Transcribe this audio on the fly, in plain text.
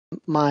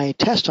my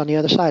test on the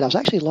other side, I was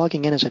actually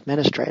logging in as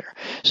administrator.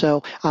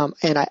 So,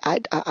 and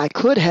I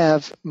could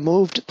have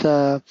moved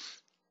the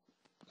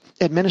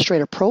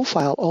administrator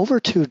profile over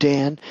to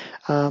Dan,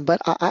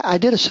 but I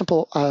did a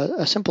simple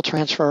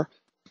transfer.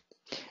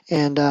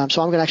 And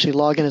so I'm going to actually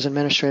log in as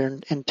administrator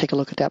and take a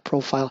look at that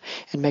profile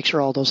and make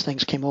sure all those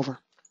things came over.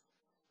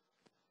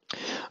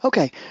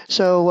 Okay,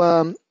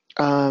 so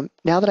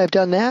now that I've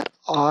done that,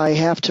 I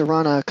have to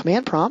run a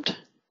command prompt.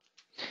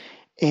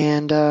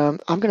 And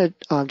I'm going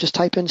to just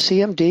type in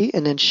CMD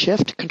and then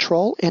Shift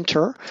Control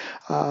Enter.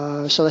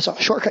 So that's a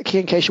shortcut key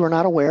in case you were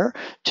not aware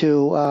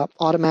to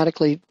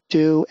automatically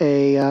do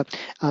a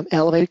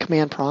elevated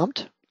command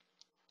prompt.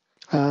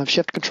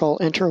 Shift Control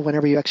Enter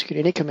whenever you execute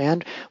any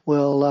command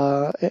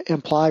will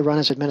imply run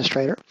as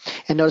administrator.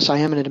 And notice I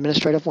am in an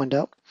administrative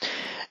window.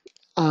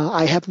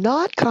 I have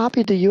not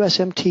copied the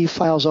USMT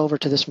files over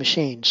to this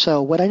machine.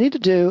 So what I need to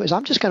do is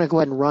I'm just going to go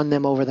ahead and run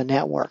them over the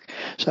network.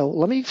 So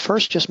let me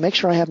first just make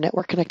sure I have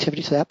network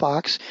connectivity to that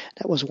box.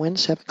 That was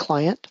Win7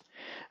 client.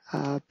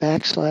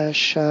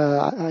 Backslash,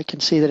 I can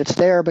see that it's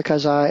there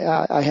because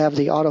I have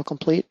the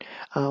autocomplete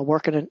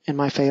working in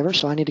my favor.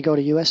 So I need to go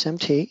to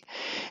USMT.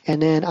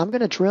 And then I'm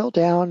going to drill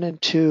down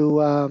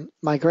into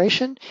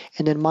migration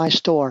and then my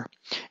store,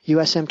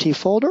 USMT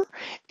folder.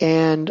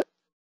 And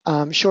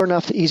sure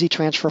enough, the Easy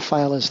Transfer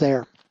file is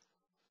there.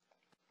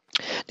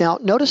 Now,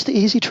 notice the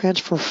Easy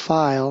Transfer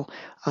file.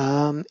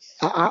 I'm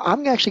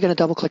actually going to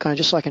double click on it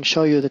just so I can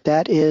show you that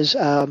that is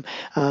a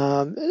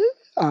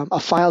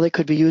file that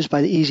could be used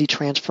by the Easy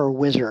Transfer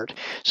wizard.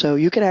 So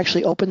you can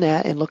actually open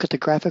that and look at the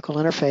graphical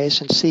interface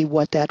and see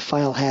what that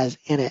file has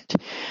in it.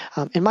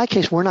 In my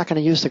case, we're not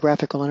going to use the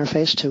graphical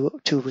interface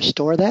to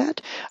restore that,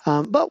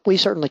 but we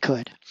certainly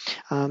could.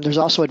 There's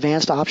also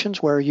advanced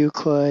options where you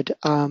could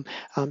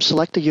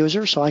select the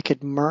user. So I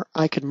could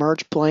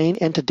merge Blaine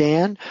into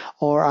Dan,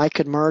 or I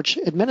could merge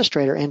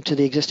administrator into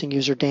the existing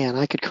user Dan.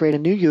 I could create a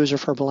new user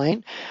for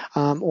Blaine,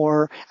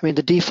 or I mean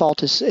the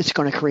default is it's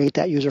going to create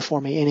that user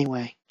for me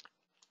anyway.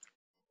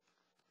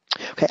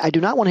 Okay, I do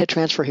not want to hit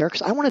transfer here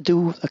because I want to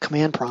do a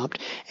command prompt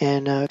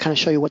and kind of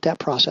show you what that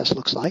process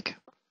looks like.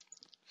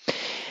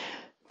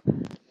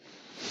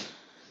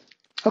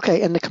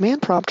 Okay, and the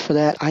command prompt for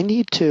that, I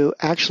need to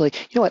actually,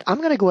 you know what, I'm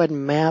going to go ahead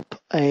and map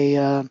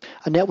a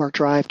network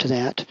drive to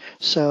that.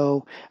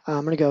 So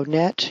I'm going to go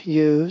net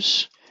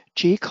use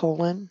g :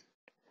 whack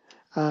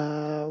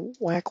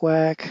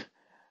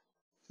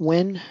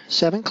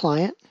Win7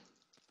 client,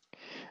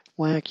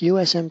 whack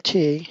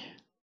USMT,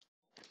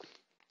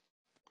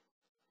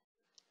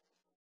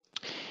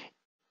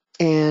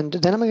 and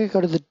then I'm going to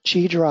go to the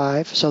G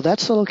drive. So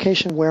that's the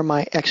location where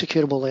my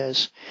executable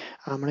is.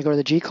 I'm going to go to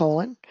the G :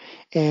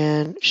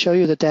 and show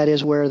you that that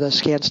is where the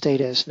scan state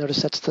is.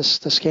 Notice that's the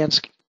scan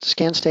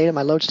state, and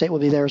my load state will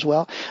be there as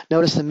well.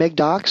 Notice the MIG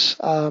docs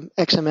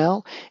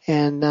XML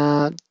and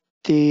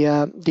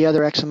the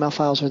other XML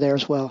files are there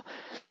as well.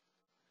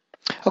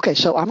 Okay,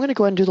 so I'm going to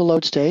go ahead and do the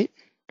load state.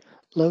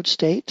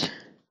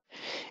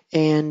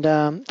 And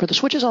for the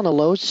switches on the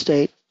load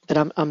state that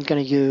I'm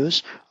going to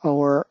use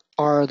are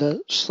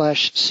the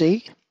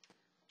 /C.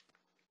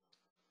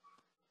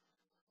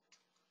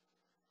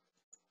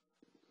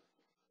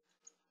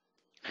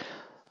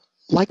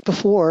 Like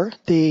before,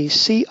 the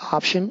C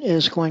option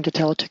is going to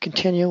tell it to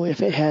continue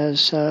if it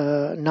has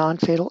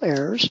non-fatal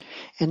errors.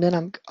 And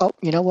then oh,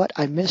 you know what?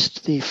 I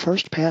missed the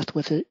first path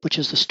with it, which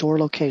is the store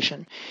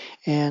location.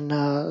 And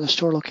the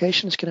store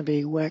location is going to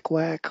be whack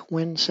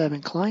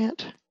Win7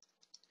 client,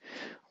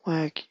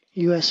 whack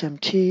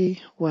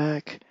USMT,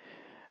 whack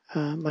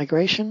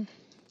migration,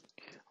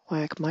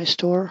 whack my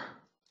store.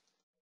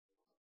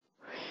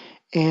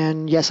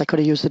 And yes, I could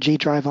have used the G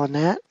drive on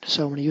that.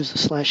 So I'm going to use the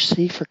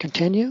 /C for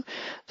continue.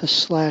 The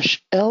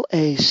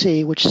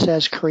 /LAC, which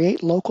says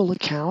create local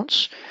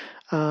accounts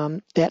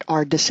that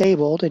are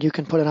disabled, and you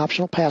can put an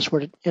optional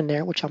password in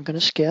there, which I'm going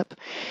to skip.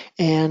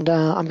 And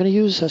I'm going to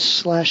use a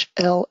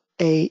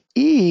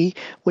 /LAE,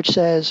 which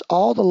says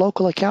all the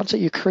local accounts that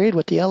you create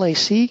with the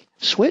LAC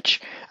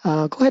switch,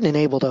 go ahead and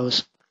enable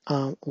those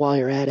while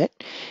you're at it.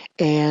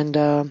 And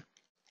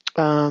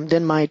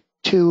then my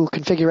two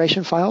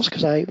configuration files,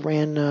 because I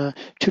ran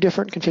two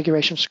different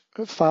configuration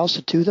files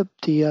to do to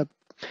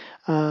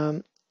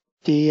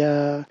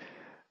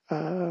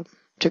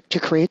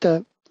create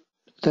the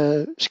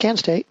scan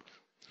state,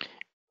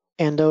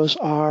 and those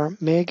are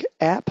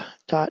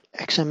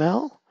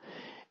migapp.xml.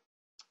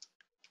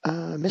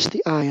 Missed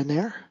the I in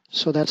there,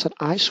 so that's an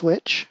I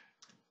switch.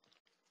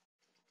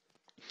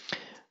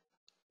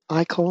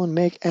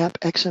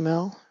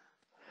 I:/migapp.xml,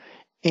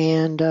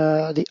 and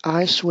the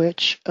I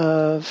switch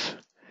of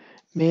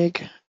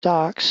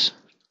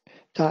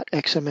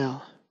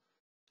migdocs.xml.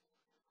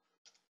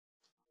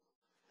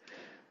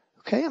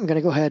 Okay, I'm going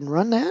to go ahead and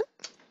run that.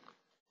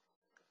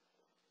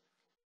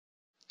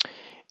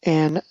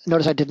 And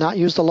notice I did not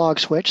use the log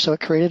switch, so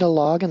it created a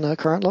log in the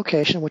current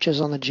location, which is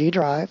on the G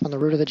drive, on the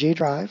root of the G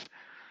drive.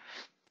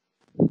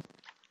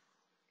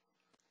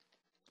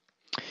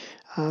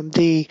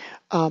 The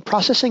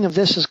processing of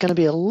this is going to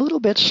be a little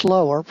bit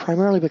slower,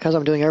 primarily because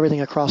I'm doing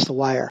everything across the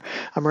wire.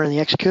 I'm running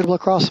the executable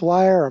across the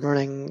wire, I'm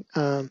running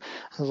the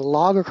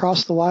log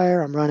across the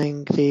wire, I'm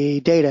running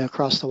the data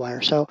across the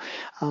wire. So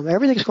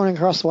everything's going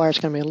across the wire. It's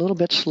going to be a little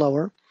bit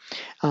slower.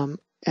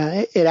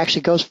 It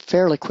actually goes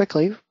fairly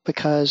quickly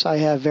because I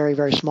have very,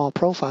 very small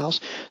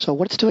profiles. So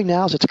what it's doing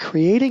now is it's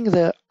creating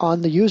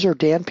on the user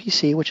Dan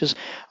PC, which is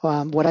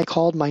what I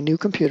called my new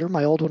computer.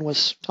 My old one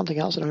was something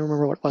else. I don't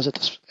remember what it was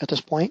at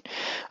this point.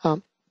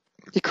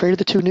 It created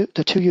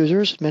the two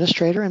users,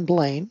 administrator and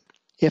Blaine,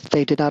 if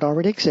they did not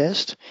already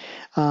exist,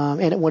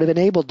 and it would have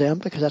enabled them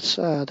because that's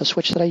the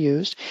switch that I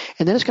used.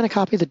 And then it's going to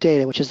copy the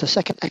data, which is the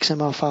second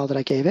XML file that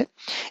I gave it.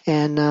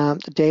 And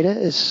the data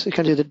is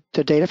going to do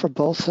the data for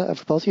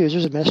both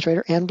users,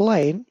 administrator and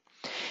Blaine.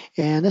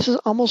 And this is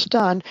almost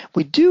done.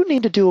 We do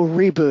need to do a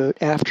reboot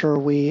after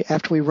we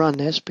run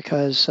this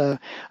because it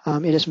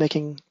is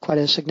making quite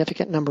a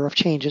significant number of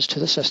changes to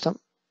the system.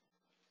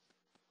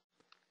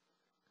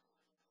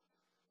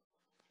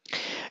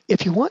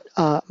 If you want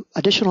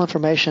additional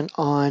information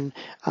on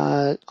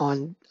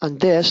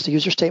this, the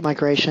user state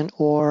migration,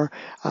 or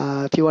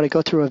if you want to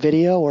go through a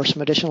video or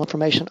some additional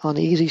information on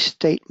the Easy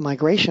State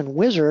Migration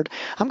Wizard,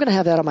 I'm going to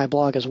have that on my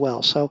blog as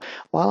well. So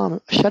while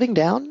I'm shutting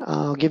down,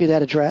 I'll give you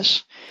that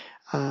address,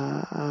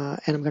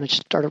 and I'm going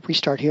to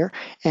restart here.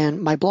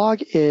 And my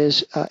blog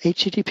is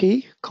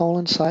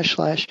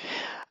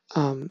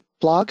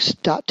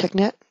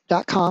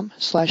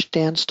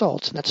http://blogs.technet.com/Dan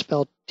Stoltz, and that's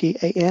spelled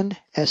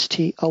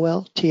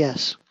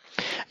DANSTOLTS.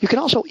 You can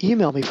also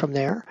email me from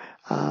there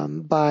I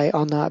believe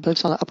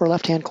it's on the upper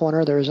left-hand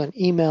corner. There's an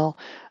email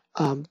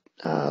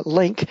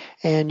link,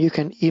 and you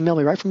can email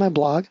me right from my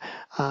blog.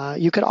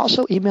 You could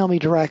also email me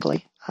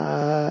directly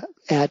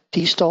at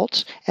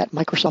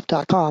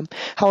dstoltz@microsoft.com.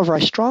 However, I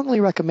strongly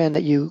recommend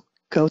that you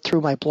go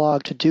through my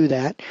blog to do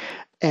that,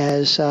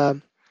 as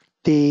by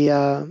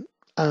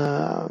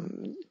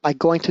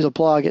going through the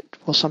blog, it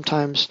will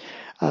sometimes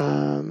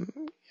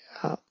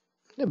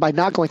by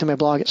not going through my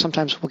blog, it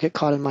sometimes will get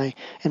caught in my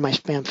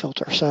spam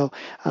filter. So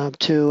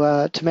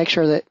to make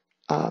sure that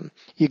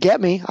you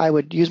get me, I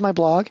would use my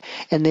blog,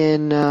 and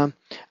then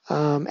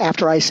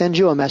after I send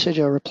you a message,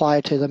 a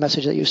reply to the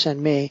message that you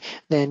send me,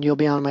 then you'll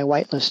be on my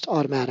whitelist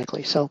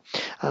automatically. So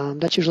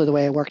that's usually the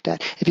way I work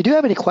that. If you do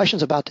have any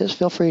questions about this,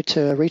 feel free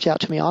to reach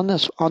out to me on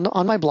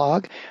my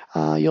blog.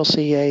 You'll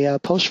see a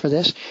post for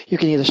this. You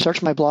can either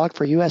search my blog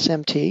for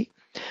USMT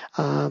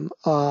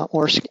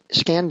or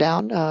scan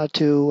down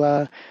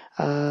to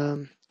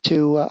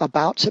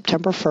about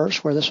September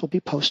 1st, where this will be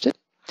posted,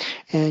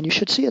 and you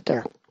should see it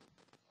there.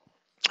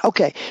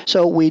 Okay,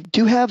 so we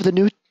do have the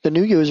new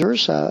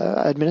users.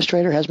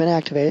 Administrator has been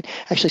activated.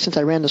 Actually, since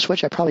I ran the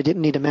switch, I probably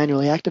didn't need to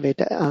manually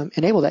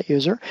enable that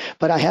user,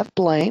 but I have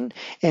Blaine,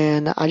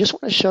 and I just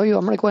want to show you.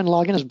 I'm going to go ahead and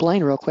log in as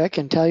Blaine real quick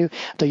and tell you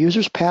the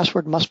user's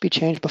password must be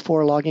changed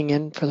before logging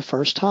in for the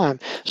first time.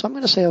 So I'm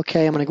going to say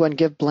okay. I'm going to go ahead and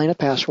give Blaine a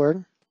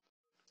password.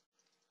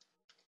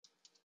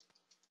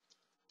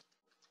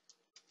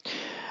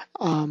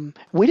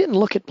 We didn't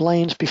look at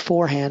Blaine's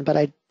beforehand, but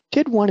I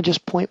did want to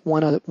just point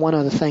one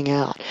other thing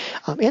out.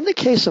 In the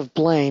case of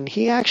Blaine,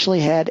 he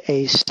actually had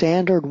a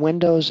standard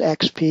Windows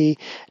XP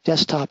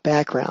desktop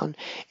background,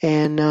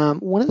 and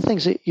one of the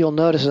things that you'll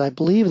notice is I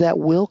believe that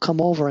will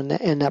come over in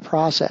that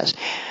process.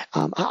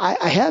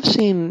 I have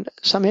seen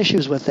some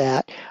issues with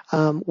that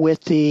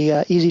with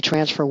the Easy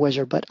Transfer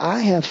Wizard, but I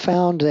have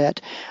found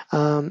that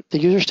the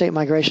user state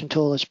migration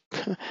tool has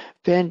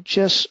been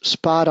just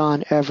spot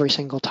on every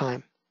single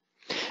time.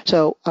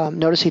 So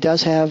notice he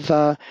does have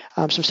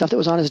some stuff that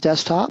was on his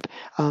desktop.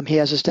 He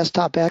has his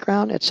desktop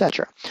background,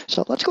 etc.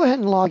 So let's go ahead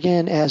and log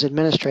in as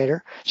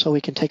administrator so we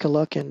can take a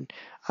look and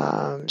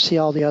see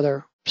all the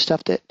other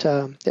stuff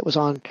that was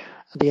on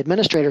the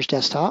administrator's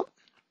desktop.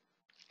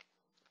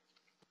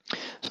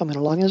 So I'm going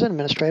to log in as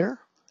administrator.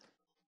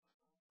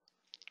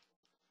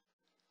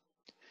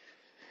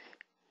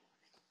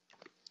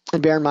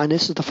 And bear in mind,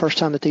 this is the first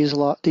time that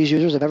these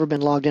users have ever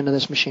been logged into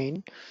this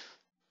machine.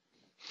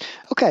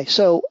 Okay,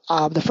 so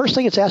the first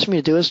thing it's asking me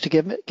to do is to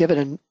give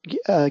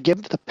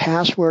the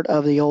password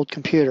of the old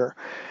computer.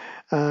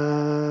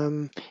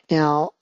 Now,